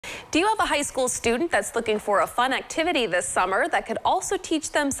Do you have a high school student that's looking for a fun activity this summer that could also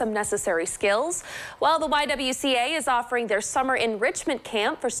teach them some necessary skills? Well, the YWCA is offering their summer enrichment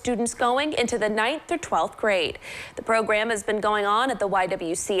camp for students going into the 9th through 12th grade. The program has been going on at the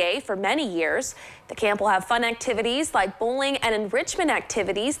YWCA for many years. The camp will have fun activities like bowling and enrichment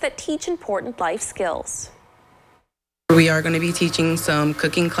activities that teach important life skills. We are going to be teaching some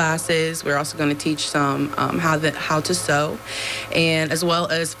cooking classes. We're also going to teach some how to sew, and as well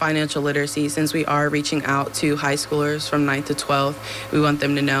as financial literacy. Since we are reaching out to high schoolers from 9th to 12th, we want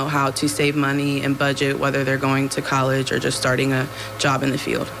them to know how to save money and budget, whether they're going to college or just starting a job in the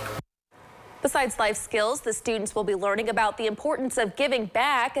field. Besides life skills, the students will be learning about the importance of giving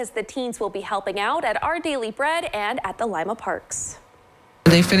back, as the teens will be helping out at Our Daily Bread and at the Lima Parks.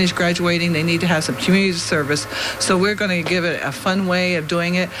 When they finish graduating, they need to have some community service, so we're going to give it a fun way of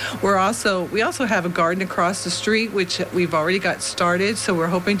doing it. We also have a garden across the street, which we've already got started, so we're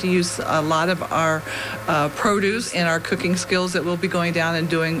hoping to use a lot of our produce and our cooking skills that we'll be going down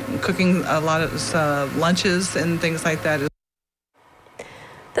and cooking a lot of lunches and things like that.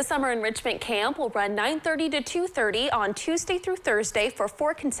 The summer enrichment camp will run 9:30 to 2:30 on Tuesday through Thursday for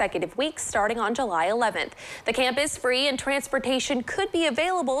 4 consecutive weeks starting on July 11th. The camp is free and transportation could be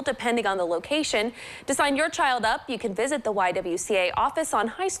available depending on the location. To sign your child up, you can visit the YWCA office on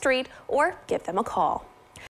High Street or give them a call.